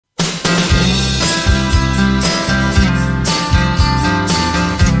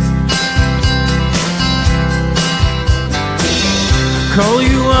Call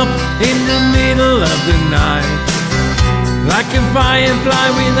you up in the middle of the night, like a firefly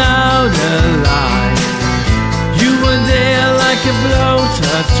without a light. You were there like a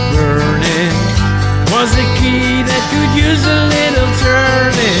blowtorch burning, was a key that could use a little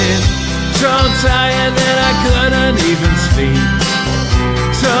turning. So tired that I couldn't even sleep,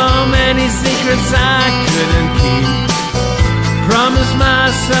 so many secrets I couldn't keep. Promised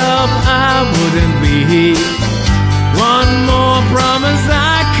myself I wouldn't weep, one more promise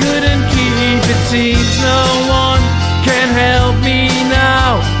I couldn't keep. It seems no one can help me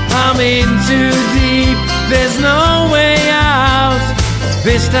now, I'm in too deep, there's no way out.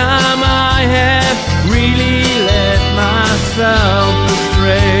 This time I have really let myself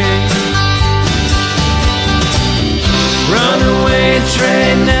astray. Runaway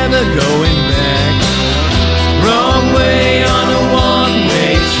train, never going back, wrong way on a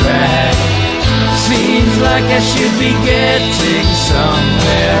one-way track. Seems like I should be getting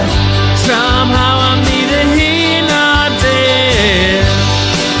somewhere, somehow I'm neither here nor there.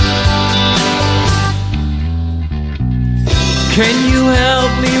 Can you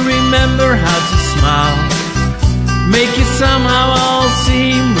help me remember how to smile, make it somehow all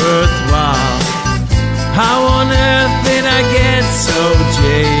seem worthwhile? How on earth did I get so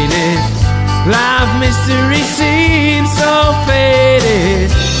jaded? Life mystery seems so faded.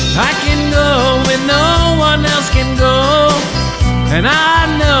 I can go where no one else can go, and I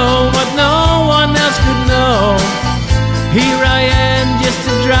know what no one else could know. Here I am, just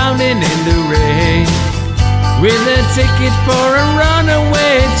drowning in the rain, with a ticket for a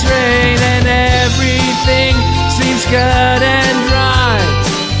runaway train. And everything seems cut and dry,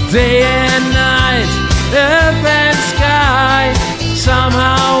 day and night, earth and sky.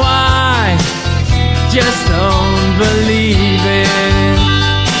 Somehow I just don't believe it.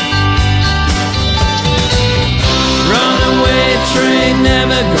 Runaway train,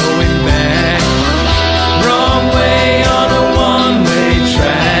 never going back, wrong way on a one-way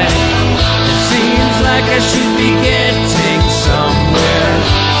track. It seems like I should be getting somewhere,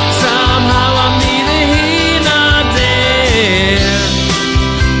 somehow I'm neither here nor there.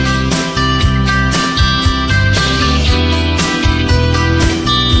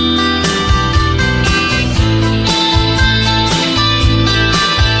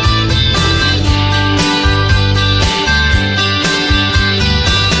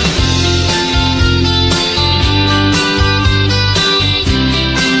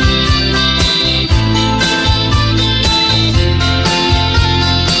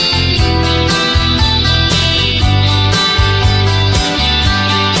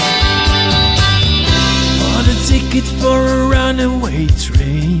 For a runaway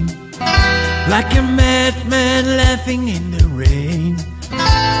train, like a madman laughing in the rain.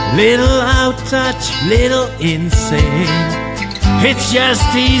 Little out touch, little insane, it's just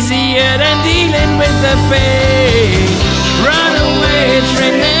easier than dealing with the pain. Runaway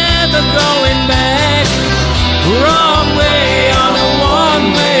train, never going back, wrong way on a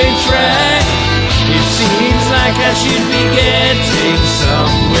one-way track. It seems like I should be